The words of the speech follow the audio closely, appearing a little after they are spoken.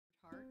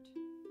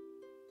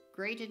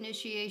Great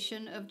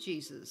Initiation of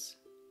Jesus.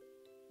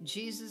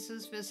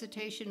 Jesus'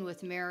 visitation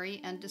with Mary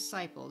and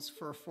disciples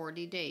for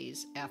 40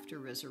 days after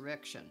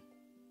resurrection.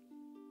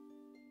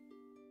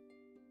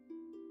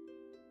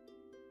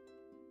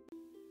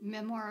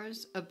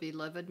 Memoirs of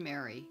Beloved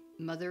Mary,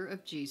 Mother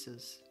of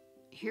Jesus,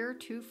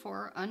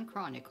 Heretofore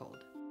Unchronicled.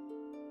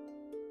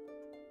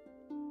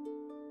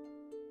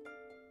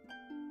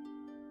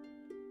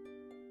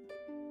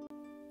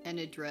 An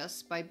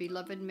address by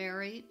Beloved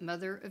Mary,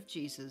 Mother of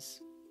Jesus,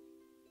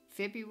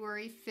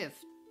 February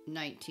 5th,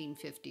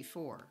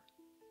 1954.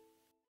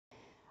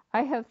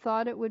 I have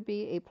thought it would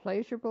be a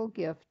pleasurable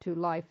gift to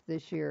life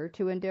this year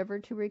to endeavor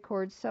to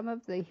record some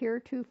of the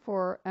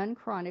heretofore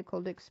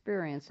unchronicled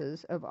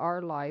experiences of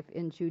our life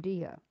in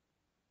Judea.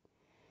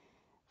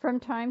 From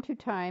time to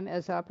time,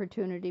 as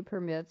opportunity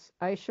permits,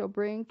 I shall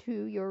bring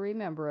to your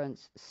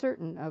remembrance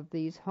certain of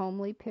these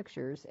homely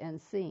pictures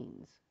and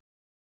scenes.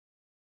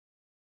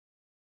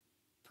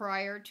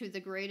 Prior to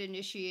the great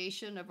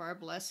initiation of our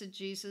blessed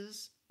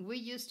Jesus, we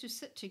used to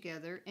sit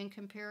together in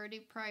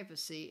comparative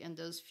privacy in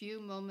those few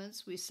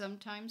moments we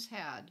sometimes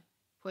had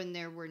when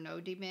there were no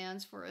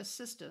demands for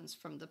assistance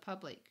from the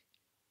public.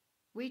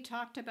 We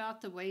talked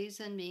about the ways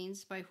and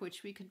means by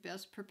which we could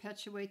best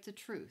perpetuate the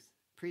truth,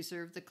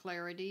 preserve the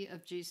clarity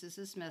of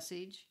Jesus'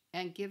 message,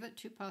 and give it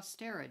to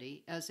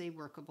posterity as a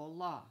workable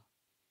law.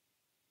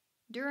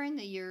 During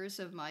the years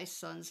of my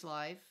son's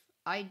life,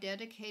 I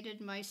dedicated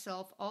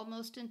myself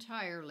almost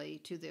entirely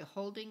to the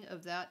holding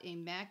of that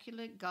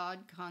immaculate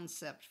God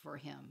concept for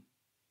him.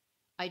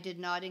 I did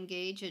not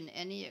engage in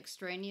any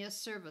extraneous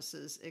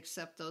services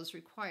except those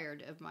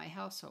required of my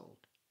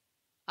household.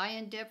 I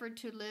endeavored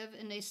to live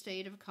in a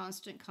state of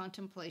constant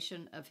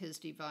contemplation of his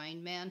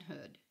divine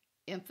manhood,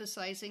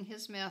 emphasizing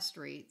his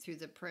mastery through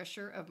the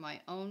pressure of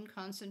my own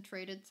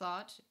concentrated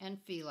thought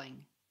and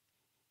feeling.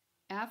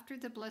 After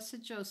the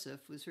Blessed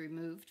Joseph was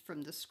removed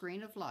from the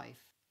screen of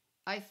life,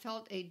 I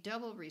felt a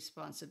double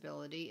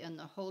responsibility in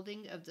the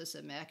holding of this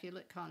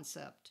immaculate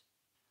concept.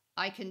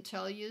 I can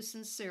tell you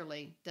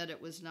sincerely that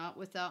it was not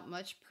without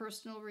much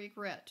personal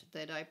regret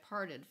that I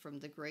parted from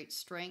the great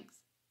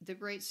strength, the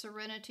great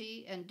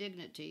serenity and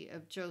dignity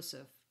of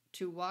Joseph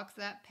to walk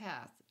that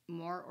path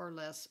more or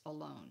less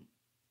alone.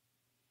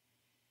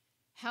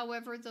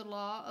 However, the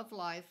law of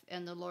life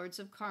and the lords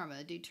of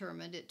karma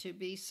determined it to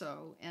be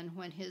so, and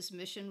when his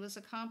mission was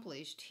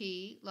accomplished,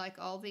 he, like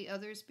all the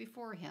others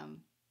before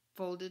him,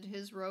 folded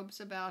his robes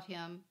about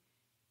him,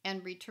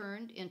 and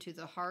returned into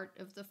the heart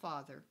of the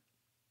Father.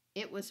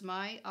 It was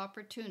my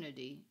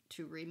opportunity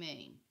to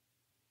remain.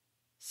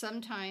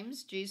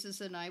 Sometimes Jesus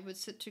and I would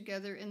sit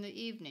together in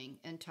the evening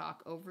and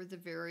talk over the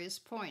various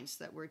points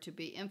that were to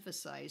be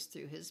emphasized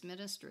through his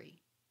ministry.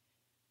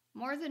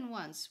 More than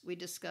once, we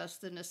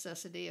discussed the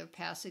necessity of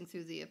passing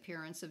through the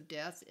appearance of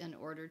death in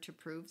order to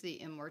prove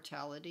the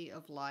immortality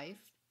of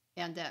life,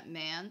 and that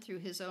man, through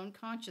his own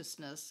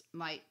consciousness,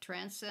 might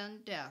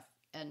transcend death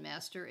and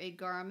master a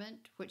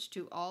garment which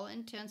to all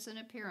intents and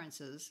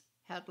appearances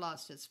had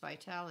lost its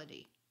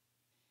vitality.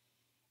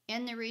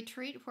 In the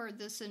retreat where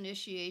this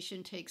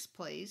initiation takes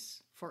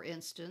place, for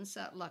instance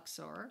at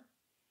Luxor,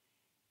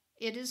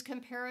 it is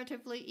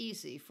comparatively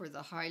easy for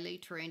the highly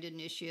trained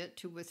initiate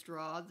to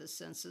withdraw the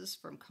senses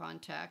from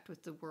contact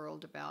with the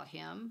world about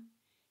him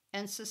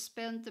and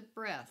suspend the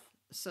breath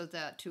so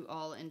that to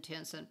all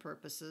intents and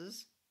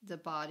purposes the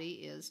body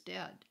is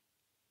dead.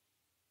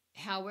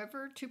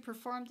 However, to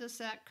perform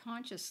this act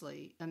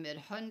consciously amid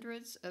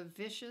hundreds of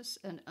vicious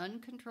and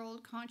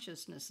uncontrolled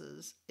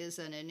consciousnesses is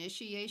an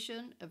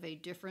initiation of a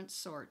different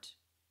sort.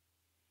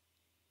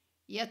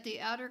 Yet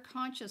the outer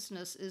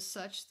consciousness is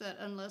such that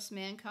unless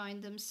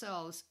mankind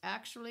themselves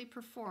actually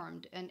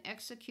performed and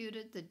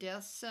executed the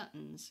death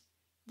sentence,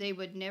 they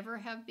would never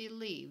have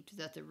believed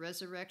that the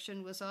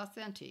resurrection was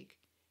authentic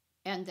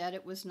and that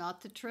it was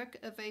not the trick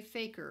of a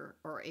faker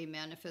or a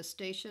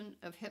manifestation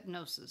of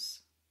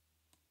hypnosis.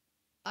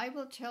 I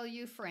will tell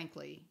you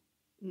frankly,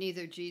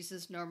 neither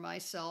Jesus nor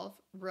myself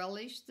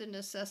relished the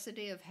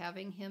necessity of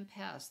having him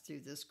pass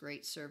through this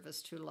great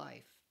service to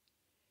life.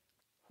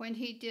 When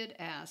he did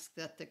ask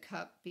that the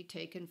cup be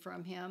taken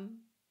from him,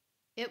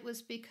 it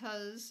was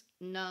because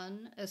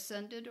none,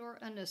 ascended or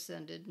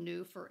unascended,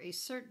 knew for a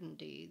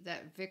certainty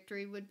that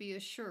victory would be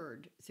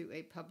assured through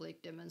a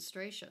public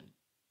demonstration.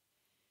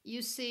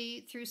 You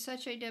see, through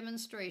such a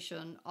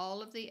demonstration,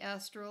 all of the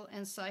astral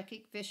and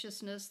psychic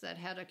viciousness that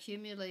had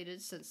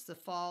accumulated since the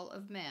fall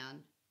of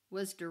man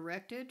was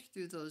directed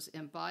through those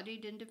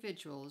embodied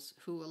individuals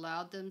who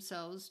allowed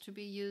themselves to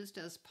be used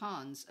as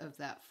pawns of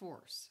that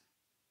force.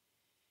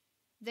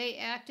 They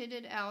acted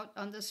it out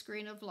on the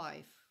screen of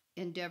life,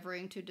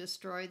 endeavoring to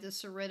destroy the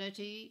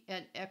serenity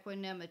and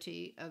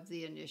equanimity of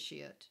the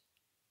initiate.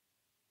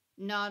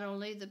 Not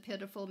only the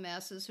pitiful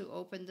masses who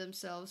opened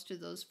themselves to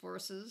those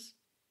forces,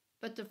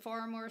 but the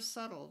far more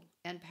subtle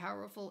and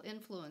powerful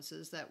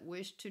influences that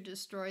wished to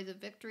destroy the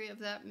victory of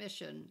that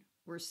mission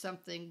were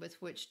something with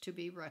which to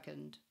be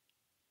reckoned.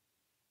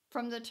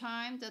 From the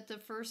time that the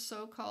first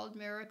so-called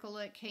miracle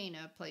at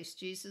Cana placed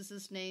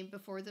Jesus' name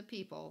before the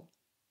people,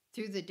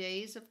 through the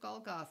days of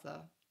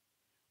Golgotha,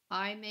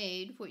 I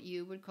made what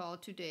you would call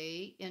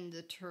today, in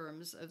the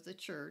terms of the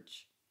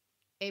church,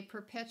 a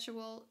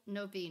perpetual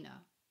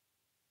novena.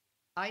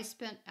 I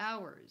spent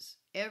hours,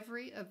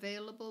 every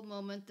available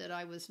moment that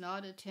I was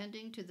not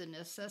attending to the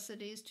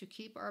necessities to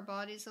keep our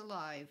bodies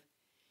alive,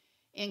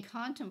 in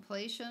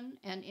contemplation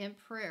and in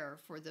prayer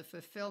for the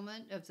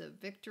fulfillment of the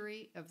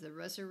victory of the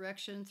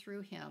resurrection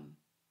through him.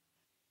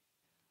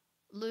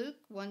 Luke,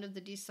 one of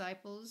the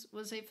disciples,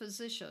 was a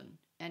physician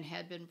and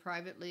had been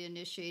privately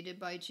initiated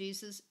by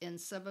Jesus in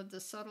some of the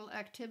subtle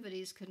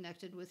activities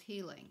connected with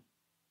healing.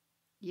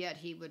 Yet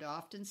he would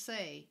often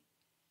say,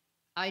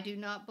 "I do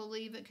not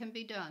believe it can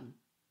be done."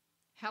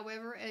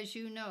 However, as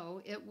you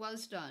know, it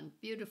was done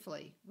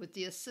beautifully with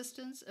the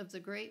assistance of the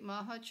great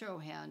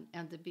Mahachohan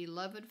and the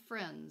beloved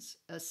friends,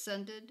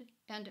 ascended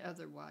and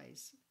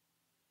otherwise.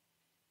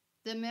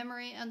 The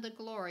memory and the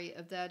glory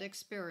of that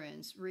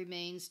experience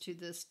remains to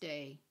this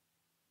day.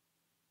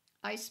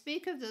 I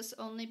speak of this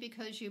only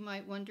because you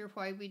might wonder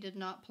why we did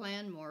not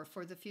plan more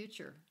for the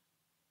future.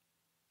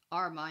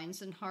 Our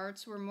minds and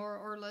hearts were more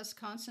or less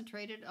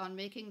concentrated on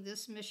making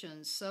this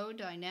mission so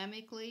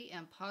dynamically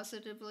and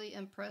positively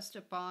impressed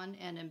upon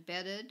and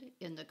embedded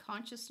in the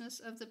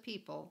consciousness of the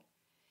people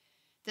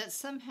that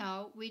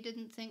somehow we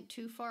didn't think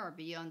too far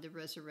beyond the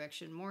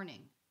resurrection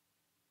morning.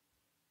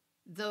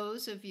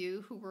 Those of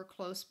you who were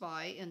close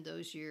by in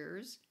those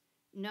years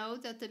know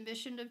that the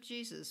mission of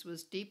Jesus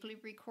was deeply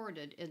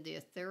recorded in the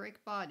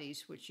etheric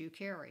bodies which you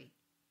carry.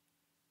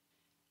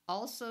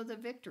 Also the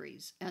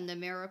victories and the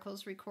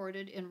miracles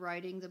recorded in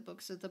writing the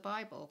books of the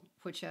Bible,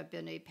 which have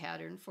been a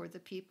pattern for the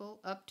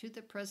people up to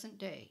the present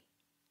day.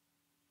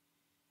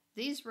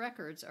 These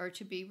records are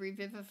to be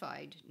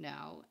revivified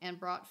now and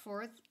brought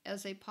forth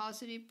as a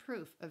positive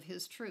proof of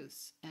his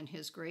truths and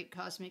his great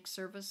cosmic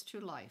service to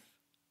life.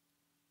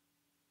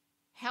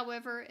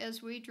 However,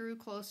 as we drew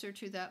closer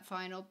to that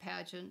final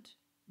pageant,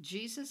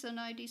 Jesus and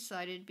I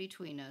decided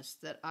between us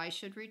that I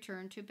should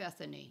return to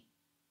Bethany.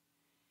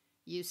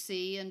 You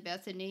see, in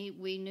Bethany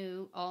we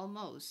knew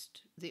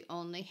almost the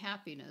only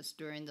happiness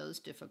during those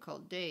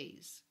difficult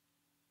days.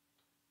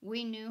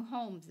 We knew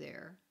home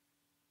there.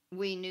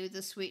 We knew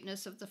the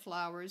sweetness of the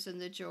flowers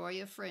and the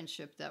joy of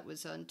friendship that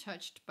was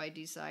untouched by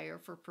desire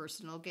for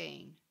personal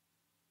gain.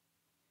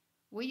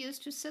 We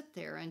used to sit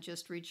there and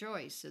just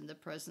rejoice in the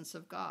presence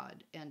of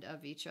God and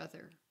of each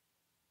other.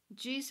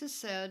 Jesus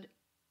said,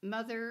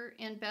 "Mother,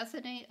 in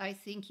Bethany I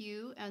think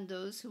you and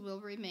those who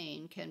will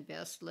remain can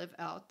best live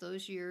out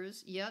those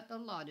years yet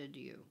allotted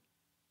you.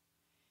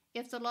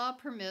 If the law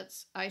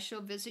permits, I shall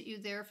visit you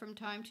there from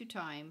time to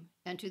time,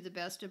 and to the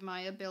best of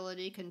my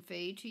ability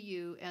convey to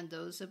you and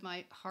those of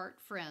my heart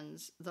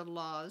friends the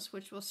laws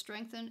which will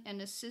strengthen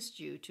and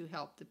assist you to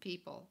help the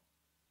people."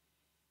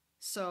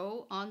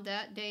 So, on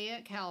that day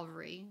at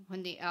Calvary,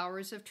 when the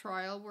hours of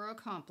trial were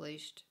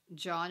accomplished,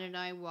 John and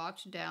I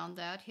walked down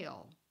that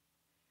hill.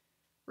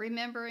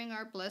 Remembering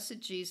our blessed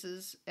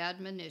Jesus'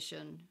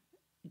 admonition,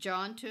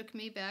 John took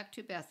me back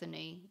to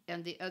Bethany,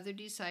 and the other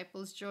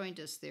disciples joined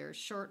us there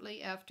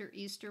shortly after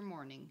Easter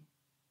morning.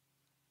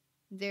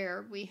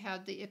 There we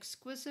had the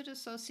exquisite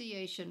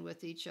association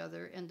with each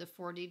other in the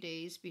 40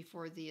 days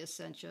before the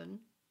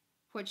Ascension,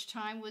 which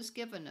time was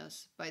given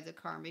us by the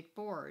Karmic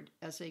Board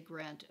as a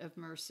grant of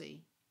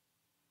mercy.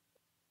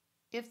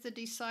 If the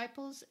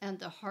disciples and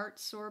the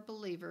heart-sore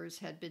believers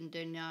had been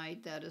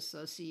denied that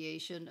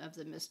association of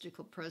the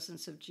mystical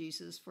presence of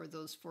Jesus for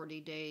those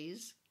 40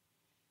 days,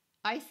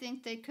 I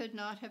think they could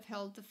not have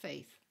held the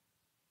faith.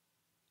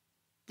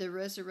 The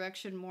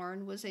resurrection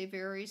morn was a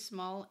very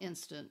small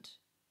instant.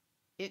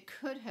 It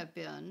could have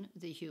been,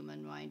 the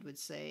human mind would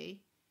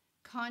say,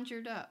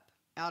 conjured up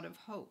out of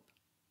hope.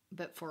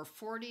 But for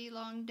 40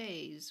 long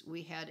days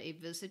we had a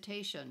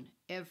visitation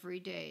every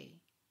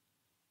day.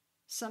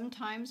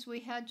 Sometimes we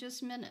had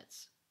just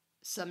minutes,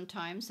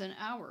 sometimes an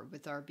hour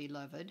with our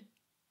beloved,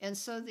 and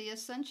so the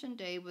Ascension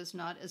Day was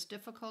not as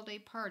difficult a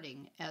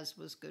parting as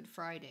was Good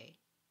Friday.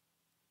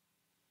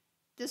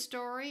 The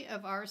story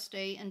of our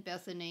stay in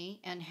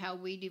Bethany and how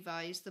we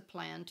devised the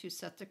plan to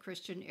set the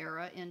Christian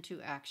era into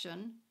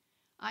action,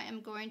 I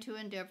am going to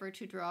endeavor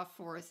to draw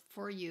forth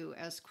for you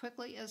as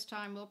quickly as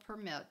time will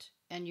permit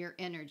and your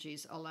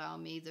energies allow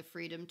me the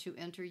freedom to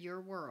enter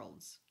your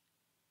worlds.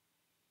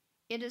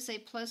 It is a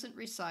pleasant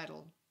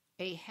recital,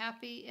 a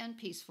happy and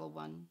peaceful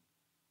one.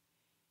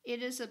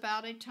 It is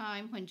about a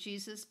time when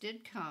Jesus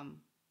did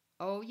come,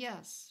 oh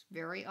yes,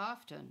 very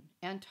often,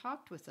 and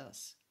talked with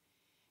us.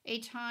 A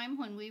time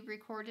when we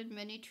recorded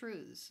many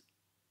truths.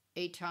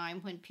 A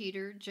time when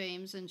Peter,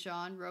 James, and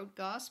John wrote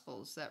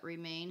Gospels that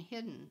remain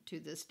hidden to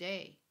this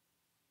day.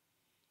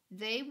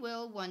 They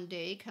will one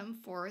day come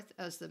forth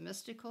as the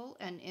mystical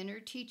and inner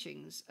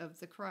teachings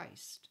of the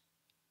Christ.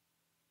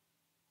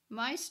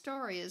 My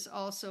story is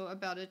also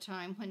about a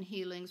time when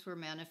healings were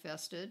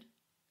manifested,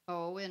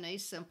 in a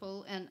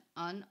simple and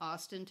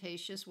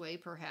unostentatious way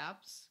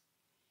perhaps.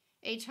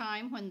 A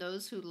time when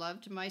those who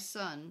loved my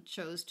son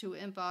chose to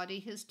embody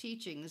his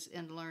teachings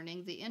in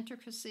learning the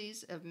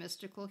intricacies of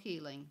mystical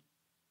healing.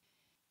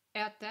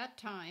 At that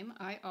time,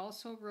 I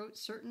also wrote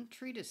certain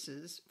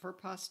treatises for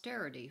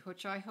posterity,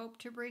 which I hope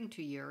to bring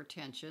to your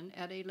attention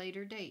at a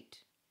later date.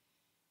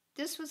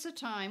 This was a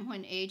time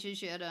when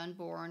ages yet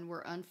unborn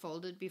were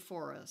unfolded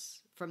before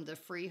us, from the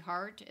free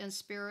heart and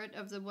spirit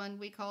of the one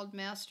we called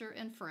Master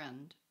and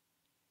Friend.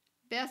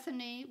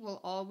 Bethany will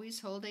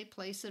always hold a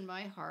place in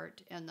my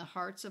heart and the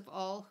hearts of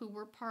all who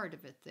were part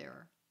of it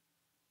there.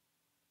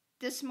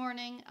 This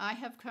morning I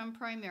have come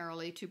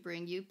primarily to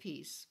bring you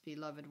peace,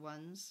 beloved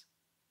ones,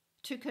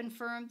 to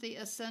confirm the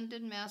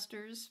ascended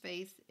Master's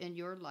faith in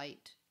your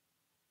light,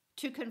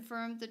 to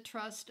confirm the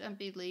trust and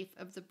belief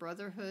of the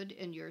brotherhood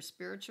in your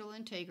spiritual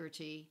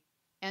integrity,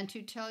 and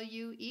to tell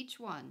you each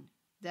one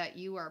that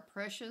you are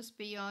precious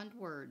beyond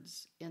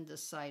words in the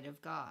sight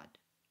of God.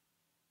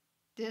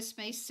 This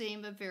may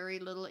seem of very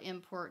little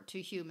import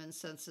to human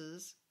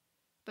senses,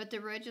 but the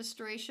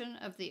registration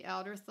of the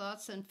outer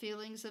thoughts and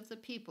feelings of the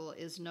people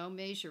is no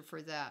measure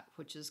for that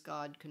which is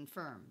God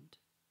confirmed.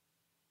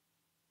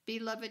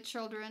 Beloved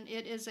children,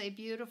 it is a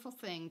beautiful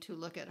thing to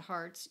look at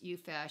hearts you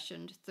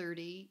fashioned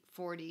 30,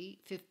 40,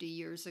 50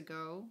 years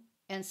ago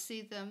and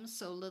see them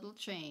so little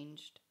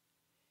changed.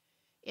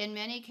 In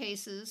many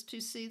cases, to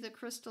see the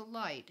crystal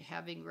light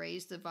having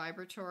raised the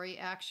vibratory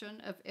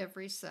action of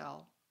every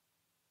cell.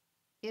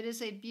 It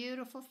is a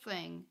beautiful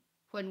thing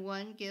when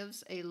one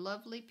gives a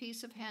lovely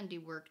piece of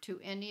handiwork to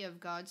any of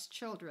God's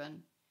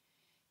children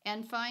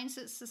and finds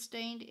it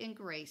sustained in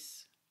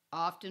grace,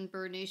 often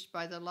burnished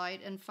by the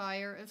light and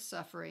fire of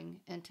suffering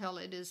until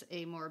it is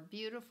a more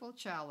beautiful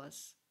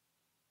chalice.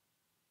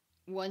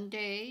 One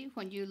day,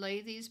 when you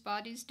lay these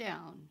bodies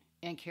down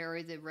and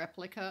carry the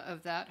replica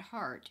of that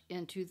heart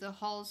into the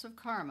halls of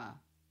karma,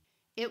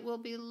 it will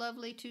be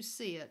lovely to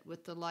see it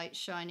with the light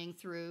shining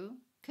through,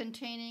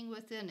 containing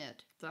within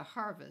it the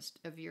harvest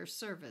of your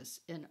service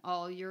in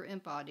all your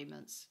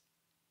embodiments.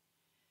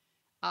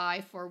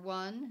 I, for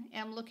one,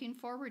 am looking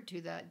forward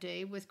to that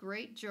day with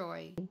great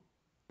joy.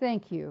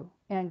 Thank you,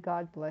 and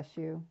God bless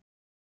you.